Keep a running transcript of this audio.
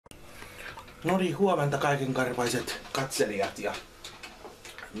No niin, huomenta kaikenkarvaiset katselijat ja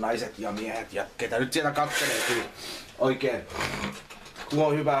naiset ja miehet ja ketä nyt siellä katseleekin. Oikein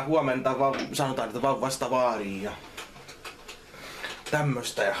hyvää huomenta, sanotaan, että vasta vaariin ja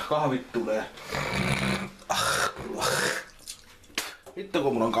tämmöstä ja kahvit tulee. Hitto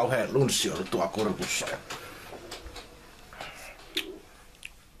kun mun on kauheen lunssi ollut tuolla kurkussa.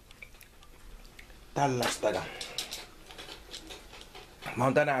 Tällaista ja mä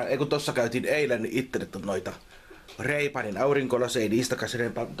oon tänään, kun tossa käytiin eilen itse noita Reipanin aurinkolaseja, niistä kanssa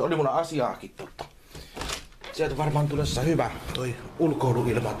enempää, mutta oli mulla asiaakin totta. Sieltä varmaan tulossa hyvä toi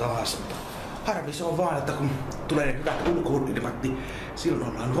ulkoiluilma taas, mutta harmi se on vaan, että kun tulee ne hyvät ulkoiluilmat, niin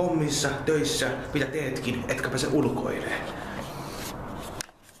silloin ollaan hommissa, töissä, mitä teetkin, etkä pääse ulkoilee.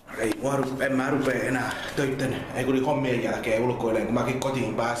 En mä rupee enää ei kun hommien jälkeen ulkoileen, kun mäkin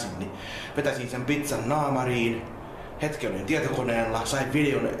kotiin pääsin, niin vetäsin sen pizzan naamariin. Hetken olin tietokoneella, sain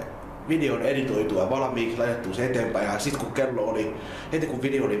videon editoitua valmiiksi, laitettua se eteenpäin ja sit kun kello oli, heti kun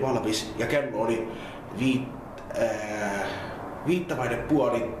video oli valmis ja kello oli 9:50,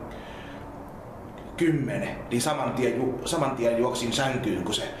 niin saman tien juoksin sänkyyn,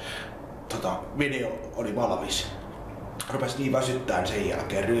 kun se video oli valmis. Rupes niin väsyttään sen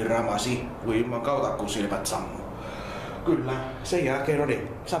jälkeen, ramasi huimman kautta kun silmät sammuu. Kyllä, sen jälkeen oli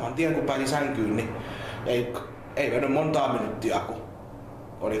saman tien kun pääsin sänkyyn, niin ei mennyt montaa minuuttia kun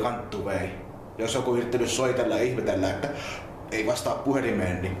oli kanttu vei. Jos joku yrittänyt soitella ja ihmetellä, että ei vastaa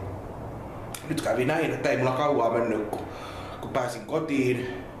puhelimeen, niin nyt kävi näin, että ei mulla kauaa mennyt kun pääsin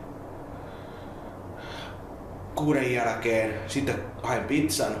kotiin 6 jälkeen, sitten hain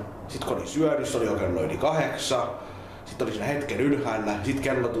pizzan, sitten kun oli syönyt, se oli jo kello yli 8. Sitten oli siinä hetken ylhäällä, sitten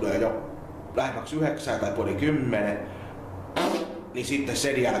kello tulee jo lähemmäksi 9 tai puoli 10, niin sitten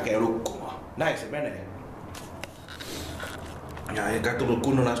sen jälkeen nukkumaan. Näin se menee. Ja eikä tullut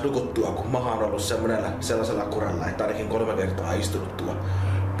kunnolla nukuttua, kun maha on ollut sellaisella kuralla, että ainakin 3 kertaa istunut tuo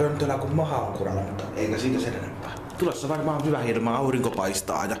pöntöllä, kun maha on kuralla, mutta eikä siitä sen enempää. Tulossa varmaan hyvä ilma, aurinko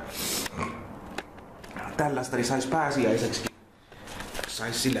paistaa ja tällaista, niin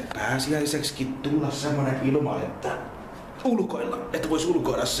sais sille pääsiäiseksikin tulla semmonen ilma, että vois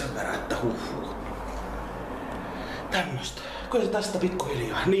ulkoilla sen verran, että tämmöstä. Kyllä se tästä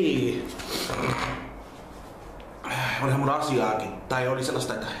pikkuhiljaa. Niin. Olihan mun asiaakin. Tai oli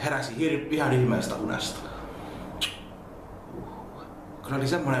sellaista, että heräsi ihan ihmeestä unesta. Kyllä oli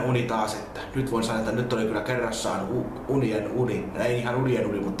semmonen uni taas, että nyt voin sanoa, että nyt oli kyllä kerrassaan unien uni. Ei ihan unien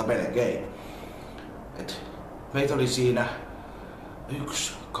uni, mutta melkein. Meitä oli siinä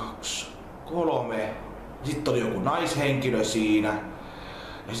 1, 2, 3. Sitten oli joku naishenkilö siinä.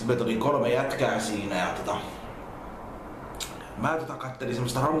 Ja sitten meitä oli 3 jätkää siinä. Ja mä kattelin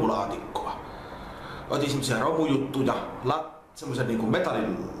semmoista romulaatikkoa. Otin semmosia romujuttuja, semmosen niinku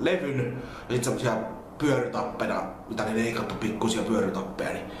metallilevyn ja sit semmosia pyörytappeja, mitä oli leikattu pikkusia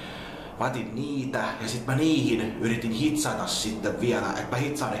pyörytappeja. Niin mä otin niitä ja sit mä niihin yritin hitsata sitten vielä, että mä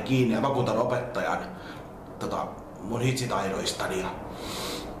hitsaan ne kiinni ja vakuutan opettajan mun hitsitaidoistani ja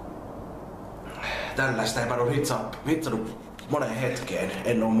tällaista. En mä ole hitsannut moneen hetkeen,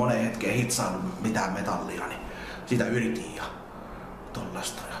 en oo moneen hetkeen hitsaannut mitään metallia, niin sitä yritin ja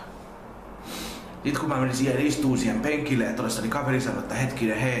tollasta. Sitten kun mä menin istuun siihen penkille ja todesta, niin kaveri sanoi, että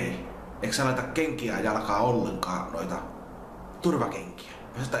hetkinen hei, eikö sä laita kenkiä jalkaa ollenkaan, noita turvakenkiä?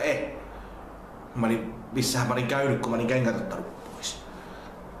 Mä sanoin, että ei. Missähän mä olin käynyt, kun mä olin kengät ottanut pois.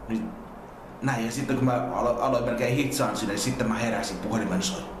 Niin, näin, ja sitten kun mä aloin melkein hitsaan sinne, niin sitten mä heräsin puhelimen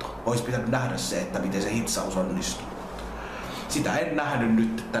soittoon. Ois pitänyt nähdä se, että miten se hitsaus onnistuu. Sitä en nähnyt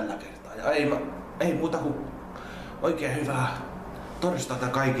nyt tällä kertaa. Ja ei muuta kuin oikein hyvää torstaita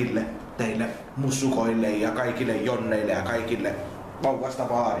kaikille teille mussukoille ja kaikille jonneille ja kaikille vauvasta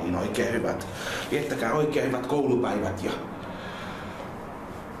vaariin oikein hyvät. Viettäkää oikein hyvät koulupäivät ja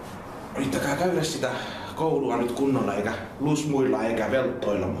yrittäkää käydä sitä koulua nyt kunnolla eikä lusmuilla eikä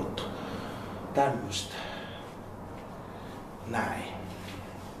velttoilla, mutta tämmöstä. Näin.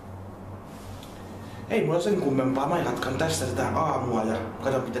 Ei mulla sen kummempaa, mä jatkan tästä tätä aamua ja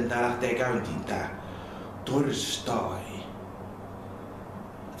katso miten tää lähtee käyntiin tää torstai.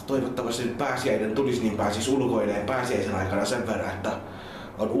 Toivottavasti nyt pääsiäinen tulisi, niin pääsis ulkoilemaan pääsiäisen aikana sen verran, että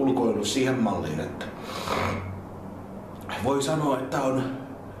on ulkoillut siihen malliin, että voi sanoa, että on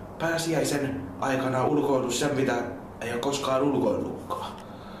pääsiäisen aikana ulkoillut sen, mitä ei ole koskaan ulkoillutkaan.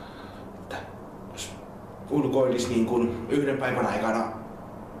 Että jos ulkoilisi niin kuin yhden päivän aikana,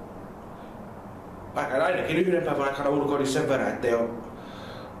 ainakin yhden päivän aikana ulkoilisi sen verran, että ei ole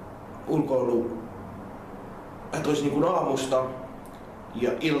ulkoilu, että olisi niin kuin aamusta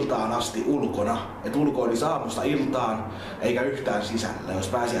ja iltaan asti ulkona. Et ulkoilisi aamusta iltaan eikä yhtään sisällä. Jos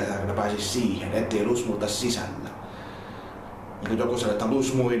pääsiäisaikana pääsisi siihen, ettei lusmuta sisällä. Niin joku sanoo, että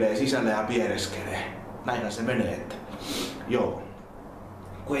lusmuilee sisällä ja piereskelee. Näinhän se menee, että joo.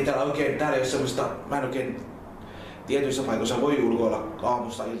 Kun ei täällä oikein, täällä ei ole semmoista, mä en oikein tietyissä paikoissa voi ulkoilla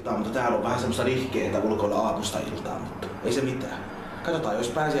aamusta iltaan, mutta täällä on vähän semmoista rihkeetä ulkoilla aamusta iltaan, mutta ei se mitään. Katsotaan, jos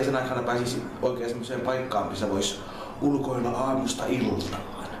pääsiäisen aikana pääsisi oikein semmoiseen paikkaan, missä vois ulkoilla aamusta iltaan.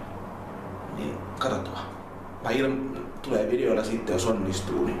 Niin katsotaan. Tulee videoilla sitten, jos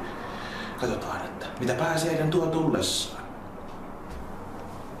onnistuu, niin katsotaan, että mitä pääsiäinen tuo tullessaan.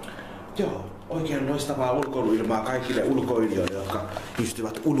 Joo, oikein loistavaa ulkoiluilmaa kaikille ulkoilijoille, jotka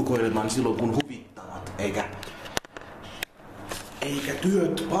pystyvät ulkoilemaan silloin kun huvittavat, eikä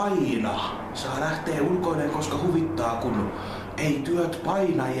työt paina. Saa lähteä ulkoilemaan koska huvittaa, kun ei työt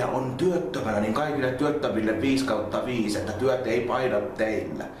paina ja on työttömänä, niin kaikille työttömille 5/5, että työt ei paina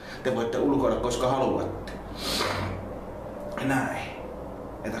teillä. Te voitte ulkoilla koska haluatte. Näin.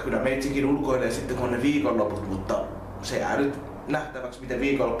 Että kyllä meitsikin ulkoilee sitten kun on ne viikonloput, mutta se jää nyt nähtäväksi miten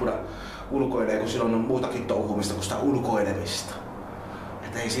viikonloppuna ulkoilee, kun silloin on muutakin touhumista kuin sitä ulkoilemista.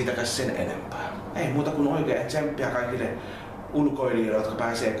 Että ei siitäkään sen enempää. Ei muuta kuin oikein tsemppiä kaikille ulkoilijoille, jotka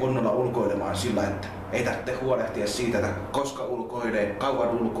pääsee kunnolla ulkoilemaan sillä, että ei tarvitse huolehtia siitä, että koska ulkoilee, kauan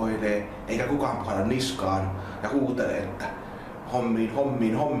ulkoilee, eikä kukaan puhalla niskaan ja huutele, että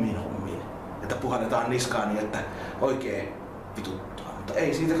hommiin. Että puhalletaan niskaan niin, että oikein vituttaa. Mutta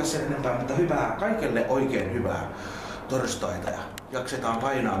ei siitäkään sen enempää, mutta hyvää, kaikille oikein hyvää torstaita ja jaksetaan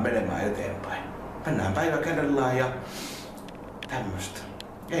painaa menemään eteenpäin. Mennään päivä kerrallaan ja tämmöstä.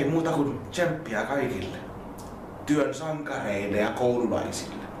 Ei muuta kuin tsemppiä kaikille. Työn sankareille ja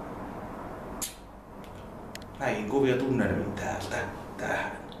koululaisille. Näihin kuvia tunnelmiin täältä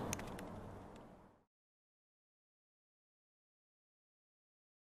tähän.